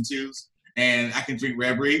ones and twos, and I can drink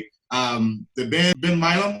Rare Breed. The Ben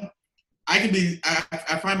Milam,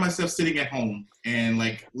 I find myself sitting at home and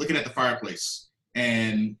like looking at the fireplace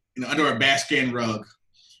and under a bearskin rug,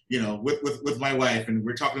 with my wife, and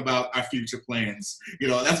we're talking about our future plans.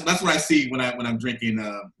 That's what I see when I'm drinking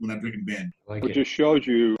Ben. It just shows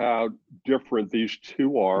you how different these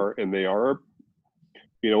two are, and they are,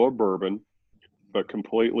 a bourbon, but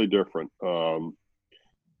completely different.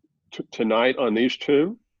 Tonight on these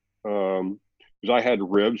two, because I had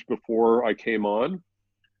ribs before I came on,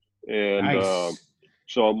 and nice.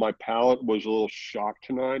 So my palate was a little shocked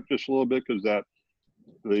tonight, just a little bit, because the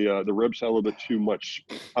ribs had a little bit too much.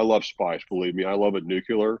 I love spice, believe me, I love it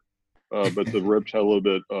nuclear, but the ribs had a little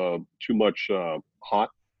bit too much hot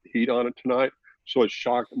heat on it tonight, so it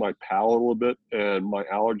shocked my palate a little bit, and my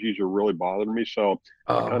allergies are really bothering me. So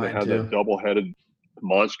I kind of had that double-headed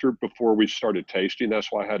monster before we started tasting. That's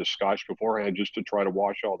why I had a scotch beforehand, just to try to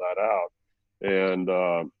wash all that out, and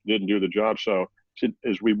didn't do the job. So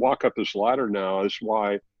as we walk up this ladder now, that's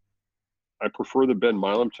why I prefer the Ben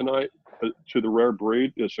Milam tonight to the Rare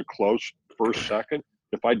Breed. It's a close first, second.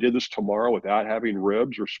 If I did this tomorrow without having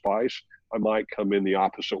ribs or spice, I might come in the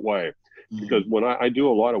opposite way. Because when I do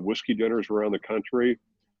a lot of whiskey dinners around the country,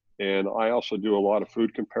 and I also do a lot of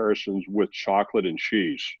food comparisons with chocolate and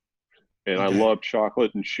cheese. And I love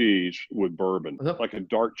chocolate and cheese with bourbon. Like a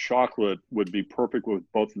dark chocolate would be perfect with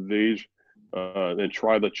both of these. And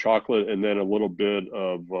try the chocolate and then a little bit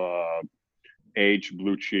of aged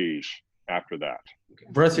blue cheese after that.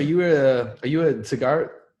 Russ, are you a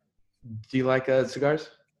cigar? Do you like cigars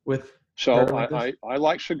with? So I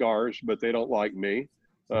like cigars, but they don't like me.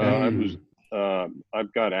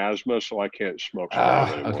 I've got asthma, so I can't smoke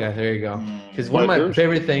cigars anymore. Okay, there you go. Because one of my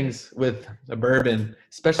favorite things with a bourbon,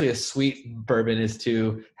 especially a sweet bourbon, is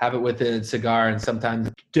to have it with a cigar and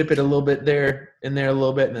sometimes dip it a little bit in there a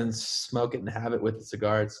little bit, and then smoke it and have it with the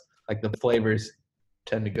cigar. It's like the flavors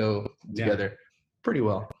tend to go together pretty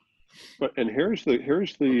well. And here's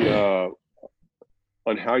the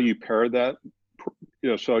on how you pair that.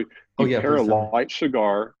 So you pair a light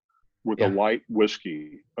cigar with a light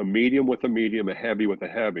whiskey, a medium with a medium, a heavy with a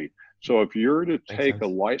heavy. So if you're to take a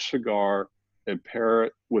light cigar and pair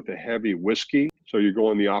it with a heavy whiskey, so you're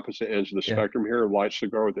going the opposite ends of the spectrum here, a light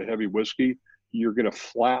cigar with a heavy whiskey, you're going to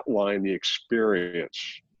flatline the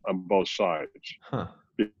experience on both sides.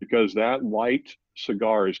 Because that light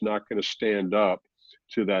cigar is not going to stand up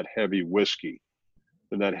to that heavy whiskey.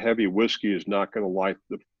 And that heavy whiskey is not going to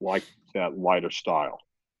like that lighter style.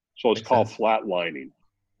 So it's called flatlining.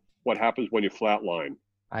 What happens when you flatline?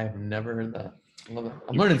 I have never heard that. I love it.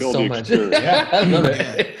 I'm learning so much. I love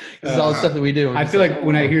it. This is all the stuff that we do. I feel like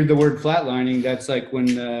when I hear the word flatlining, that's like when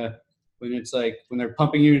it's like when they're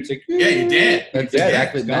pumping you, it's like you're dead. That's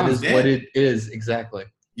exactly that is what it is exactly.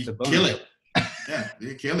 You kill it. Yeah,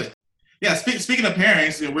 you kill it. Yeah. Speaking of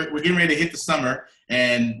pairings, we're getting ready to hit the summer,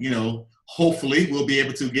 and hopefully we'll be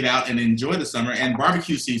able to get out and enjoy the summer and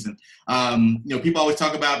barbecue season. People always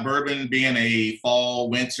talk about bourbon being a fall,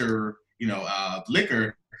 winter,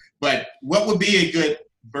 liquor, but what would be a good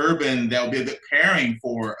bourbon that would be a good pairing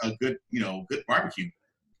for a good, good barbecue?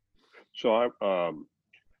 So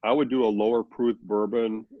I would do a lower proof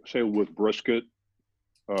bourbon, say with brisket,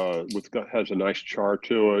 has a nice char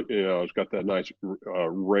to it. It's got that nice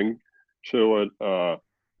ring to it. I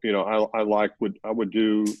would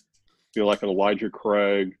do, like an Elijah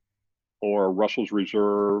Craig or a Russell's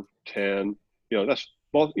Reserve 10. That's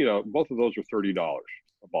both. Both of those are $30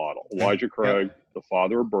 a bottle. Elijah Craig, the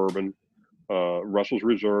father of bourbon, Russell's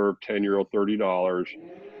Reserve 10-year-old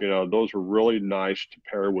 $30. Those are really nice to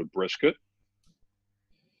pair with brisket.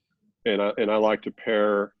 And I like to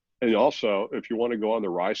pair. And also, if you want to go on the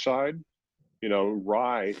rye side,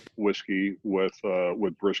 rye whiskey with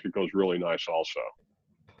brisket goes really nice also.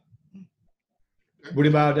 What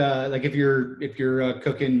about like if you're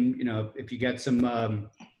cooking, if you got some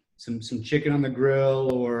chicken on the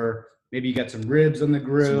grill, or maybe you got some ribs on the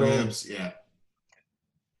grill? Some ribs, yeah.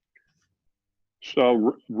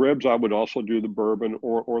 So ribs, I would also do the bourbon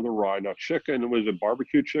or the rye. Now chicken, was it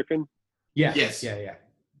barbecue chicken? Yeah. Yes. Yeah.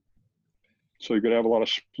 So you're gonna have a lot of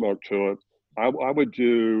smoke to it. I would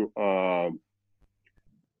do. I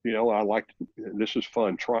like. This is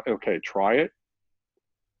fun. Try it.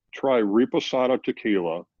 Try Reposado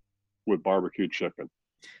tequila with barbecue chicken.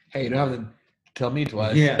 Hey, you don't have to tell me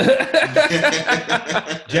twice. Yeah.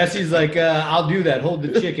 Jesse's like, I'll do that. Hold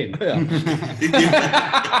the chicken.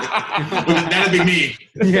 That'd be me.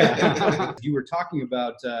 Yeah. You were talking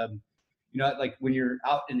about, like when you're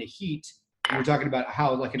out in the heat, you were talking about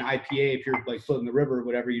how like an IPA, if you're like floating the river or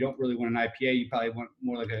whatever, you don't really want an IPA. You probably want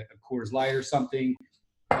more like a Coors Light or something.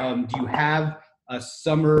 Do you have a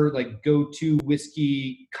summer like go-to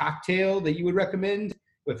whiskey cocktail that you would recommend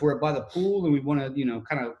if we're by the pool and we want to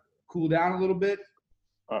kind of cool down a little bit?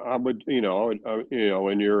 I would in your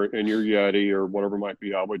Yeti or whatever it might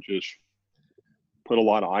be, I would just put a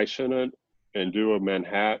lot of ice in it and do a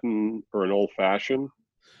Manhattan or an old fashioned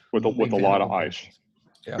with a lot of ice.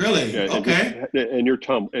 Yeah. Really? Okay. And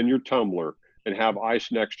your tumbler, and have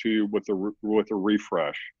ice next to you with a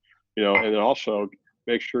refresh, and then also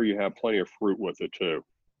make sure you have plenty of fruit with it too.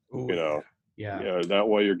 Ooh, Yeah. That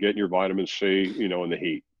way you're getting your vitamin C, in the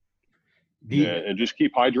heat. And just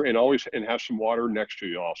keep hydrated, and have some water next to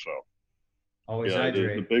you also. Always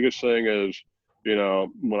hydrate. The biggest thing is,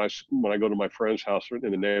 when I go to my friend's house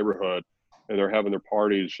in the neighborhood and they're having their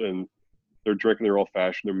parties and they're drinking their old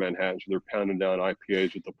fashioned, their Manhattans, they're pounding down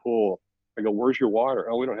IPAs at the pool. I go, "Where's your water?"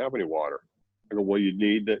 "Oh, we don't have any water." I go, "Well, you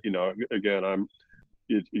need that." Again,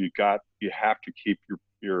 you have to keep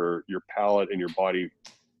your palate and your body,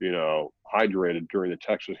 hydrated during the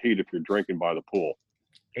Texas heat if you're drinking by the pool.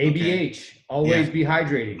 ABH, always be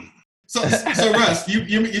hydrating. So Russ,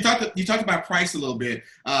 you talked about price a little bit.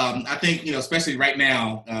 I think especially right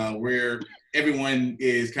now, where everyone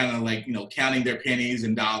is kind of like counting their pennies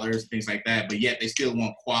and dollars, things like that, but yet they still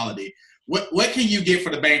want quality. What can you get for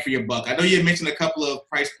the bang for your buck? I know you mentioned a couple of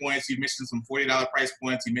price points. You mentioned some $40 price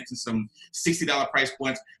points. You mentioned some $60 price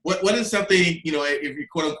points. What is something, if you're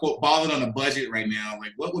quote unquote balling on a budget right now,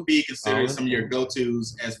 like what would be considered some of your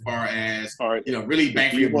go-tos as far as, really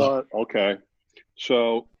bang for your buck? Okay.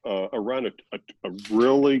 So around a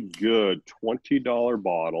really good $20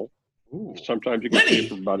 bottle. Ooh. Sometimes you can pay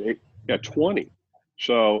for about 20.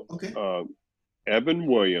 So Evan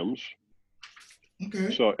Williams.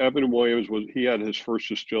 Okay. So Evan Williams he had his first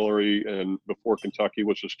distillery before Kentucky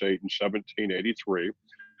was a state in 1783.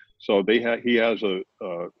 So he has a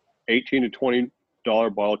 $18 to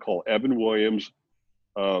 $20 bottle called Evan Williams,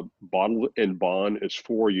 bottled in bond. It's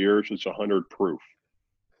 4 years. It's 100 proof.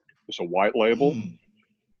 It's a white label.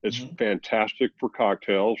 It's fantastic for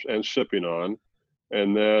cocktails and sipping on.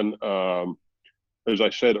 And then, as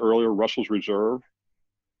I said earlier, Russell's Reserve,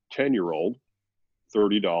 10-year-old,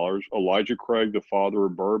 $30. Elijah Craig, the father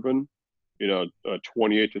of bourbon,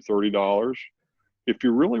 $28 to $30. If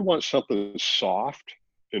you really want something soft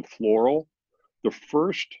and floral, the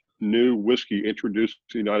first new whiskey introduced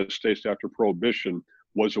to the United States after Prohibition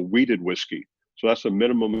was a wheated whiskey. So that's a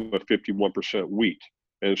minimum of 51% wheat.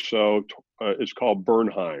 And so it's called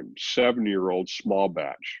Bernheim, 7-year-old small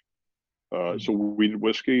batch. So wheated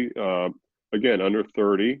whiskey, again, under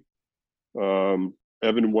 30.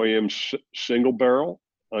 Evan Williams single barrel,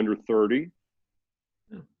 under 30.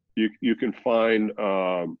 You can find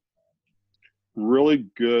really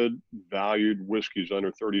good valued whiskeys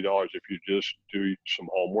under $30 if you just do some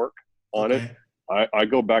homework on it. I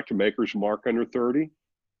go back to Maker's Mark under 30.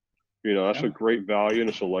 That's a great value, and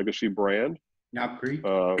it's a legacy brand. Knob Creek.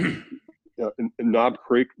 In Knob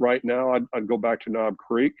Creek right now, I'd go back to Knob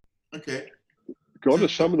Creek. Okay. Go to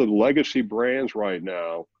some of the legacy brands right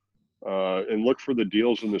now and look for the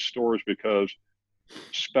deals in the stores, because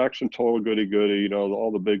Specs and Total Goody Goody,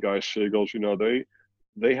 all the big guys, Seagulls,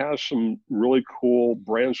 they have some really cool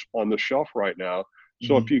brands on the shelf right now.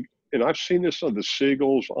 So and I've seen this on the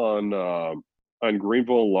Seagulls on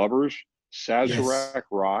Greenville and Lovers, Sazerac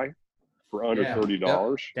Rye for under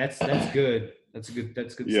 $30. That's good. That's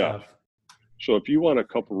good stuff. So if you want a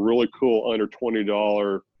couple really cool under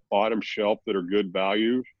 $20 bottom shelf that are good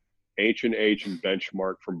values, H&H and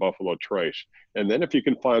Benchmark from Buffalo Trace. And then if you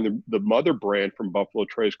can find the mother brand from Buffalo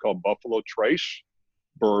Trace called Buffalo Trace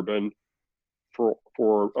Bourbon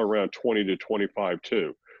for around 20 to 25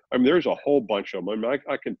 too. I mean, there's a whole bunch of them.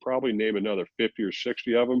 I can probably name another 50 or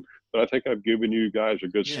 60 of them, but I think I've given you guys a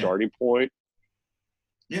good starting point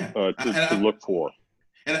to look for.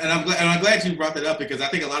 And I'm glad you brought that up, because I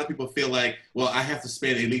think a lot of people feel like, well, I have to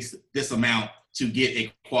spend at least this amount to get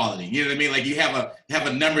a quality. You know what I mean? Like you have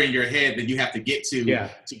a number in your head that you have to get to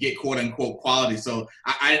get quote unquote quality. So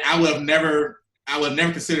I would have never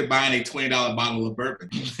considered buying a $20 bottle of bourbon.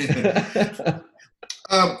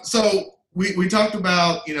 So we talked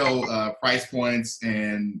about price points,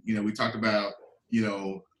 and we talked about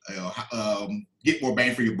get more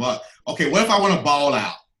bang for your buck. Okay, what if I want to ball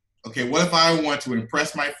out? Okay, what if I want to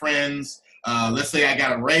impress my friends? Let's say I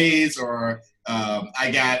got a raise, or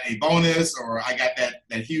I got a bonus, or I got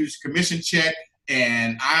that huge commission check,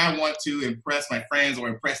 and I want to impress my friends or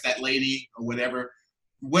impress that lady or whatever.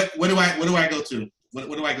 What do I go to?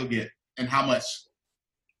 What do I go get, and how much?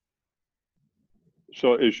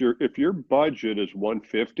 So if your budget is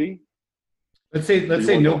 $150, let's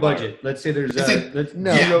say no budget. Let's say there's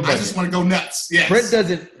no budget. I just want to go nuts. Yes. Brent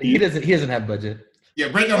doesn't have budget. Yeah,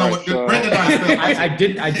 Brent don't know what. Brent did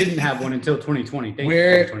not. I didn't have one until 2020.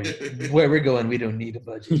 Where we're going, we don't need a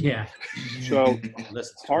budget. Yeah. So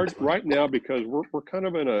hard right now, because we're kind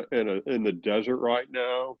of in the desert right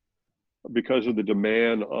now, because of the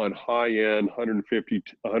demand on high end $150,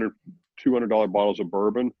 $100, $200 bottles of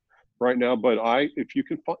bourbon right now. But if you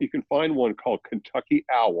can find one called Kentucky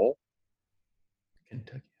Owl,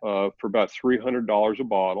 for about $300 a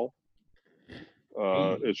bottle.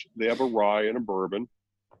 They have a rye and a bourbon,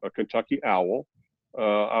 a Kentucky Owl.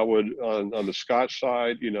 I would on the Scotch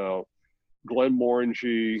side,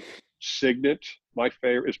 Glenmorangie Signet. My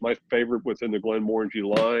favorite within the Glenmorangie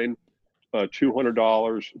line.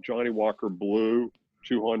 $200. Johnny Walker Blue,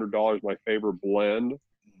 $200. My favorite blend.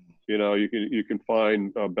 You can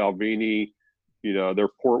find Balvenie. Their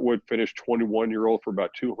Portwood finished 21-year-old for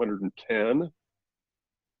about $210.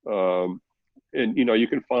 And you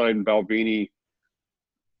can find Balvenie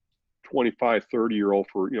 25, 30-year-old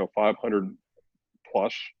for, 500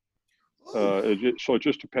 plus. So it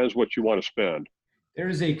just depends what you want to spend. There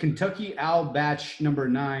is a Kentucky Owl Batch number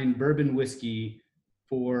 9 bourbon whiskey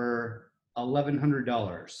for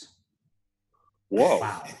 $1,100. Whoa.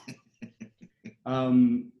 Wow.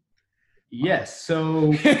 Yes.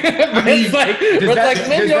 So does that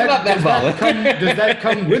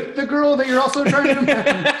come with the girl that you're also trying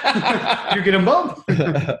to you get them both?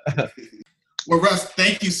 Well, Russ,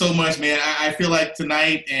 thank you so much, man. I feel like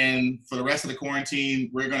tonight and for the rest of the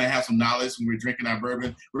quarantine, we're going to have some knowledge when we're drinking our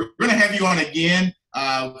bourbon. We're going to have you on again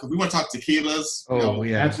because we want to talk tequilas.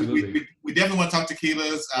 Yeah, absolutely. We definitely want to talk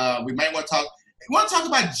tequilas. We might want to talk want to talk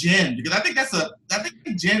about Jen, because I think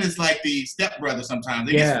Jen is like the stepbrother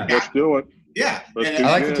sometimes. Let's do it. Yeah. I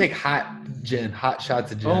like to take hot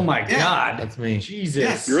shots of gin. Oh my God. That's me. Jesus.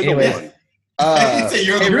 Yes. You're the one.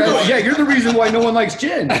 You're the reason why no one likes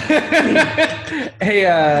gin. Hey,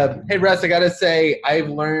 Russ, I got to say, I've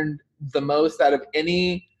learned the most out of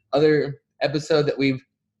any other episode that we've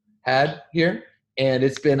had here. And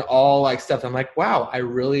it's been all like stuff. I'm like, wow, I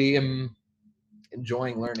really am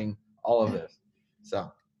enjoying learning all of this.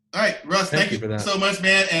 So. All right, Russ, thank you so much,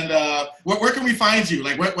 man. And where can we find you?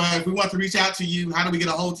 Like, if we want to reach out to you, how do we get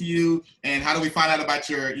a hold of you? And how do we find out about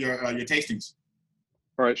your tastings?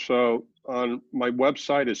 All right, so on my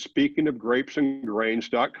website is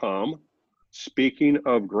speakingofgrapesandgrains.com.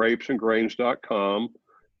 Speakingofgrapesandgrains.com.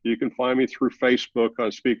 You can find me through Facebook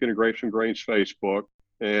on Speaking of Grapes and Grains Facebook,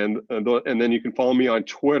 and then you can follow me on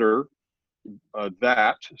Twitter.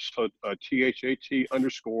 THAT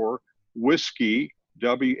whiskey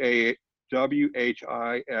WHISKY_guy.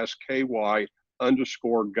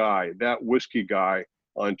 That whiskey guy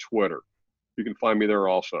on Twitter. You can find me there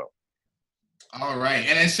also. All right,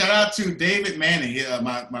 and then shout out to David Manning,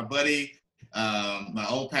 my buddy, my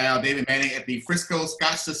old pal, David Manning at the Frisco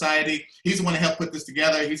Scotch Society. He's the one to help put this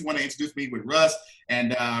together. He's the one to introduce me with Russ.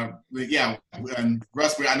 And Russ, I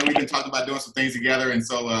know we've been talking about doing some things together. And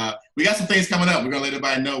so we got some things coming up. We're going to let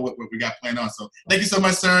everybody know what we got planned on. So thank you so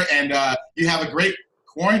much, sir. And you have a great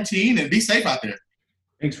quarantine and be safe out there.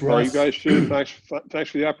 Thanks, Russ. Well, you guys too. Thanks for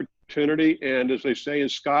the opportunity. And as they say in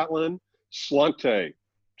Scotland, slante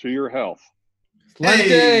to your health.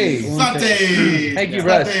 Hey, Slante. Thank you,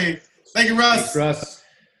 Russ. Thank you, Russ. Thanks, Russ.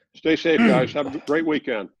 Stay safe, guys. Have a great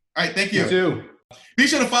weekend. All right, thank you. You too. Be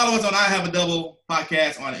sure to follow us on I Have a Double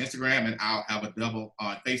podcast on Instagram and I'll Have a Double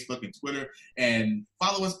on Facebook and Twitter. And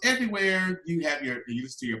follow us everywhere you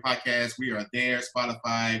listen to your podcast. We are there: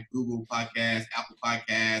 Spotify, Google Podcasts, Apple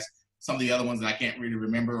Podcasts, some of the other ones that I can't really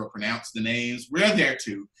remember or pronounce the names. We're there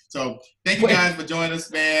too. So thank you guys for joining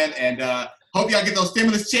us, man. And hope y'all get those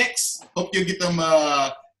stimulus checks. Hope you'll get them.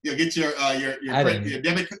 You'll get your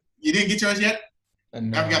debit. You didn't get yours yet? No. I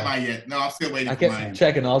haven't got mine yet. No, I'm still waiting for mine.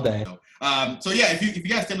 Checking all day. So yeah, if you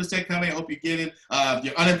got a stimulus check coming, I hope you get it.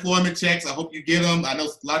 Your unemployment checks, I hope you get them. I know a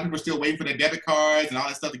lot of people are still waiting for their debit cards and all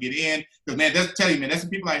that stuff to get in. Because man, there's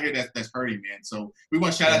some people out here that's hurting, man. So we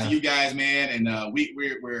want to shout out to you guys, man, and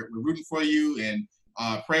we're rooting for you, and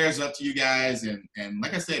prayers up to you guys. And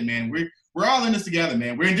like I said, man, we're all in this together,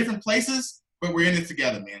 man. We're in different places, but we're in this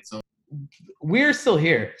together, man. So we're still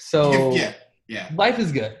here. So yeah, life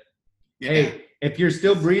is good. Yeah. Hey, if you're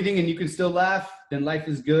still breathing and you can still laugh, then life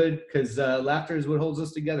is good, because laughter is what holds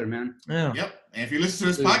us together, man. Yeah. Yep. And if you listen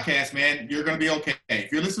to this podcast, man, you're going to be okay.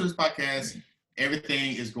 If you listen to this podcast,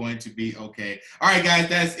 everything is going to be okay. All right, guys,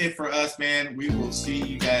 that's it for us, man. We will see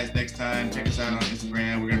you guys next time. Check us out on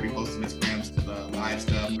Instagram. We're going to be posting Instagram live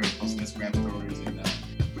stuff. We're going to be posting Instagram stories. And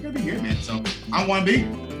we're going to be here, man. So I'm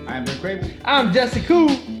 1B. I'm Rick Craven. I'm Jesse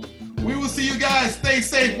Koo. We will see you guys. Stay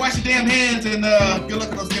safe. Wash your damn hands. And good luck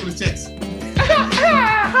with those stimulus checks.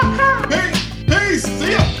 Peace.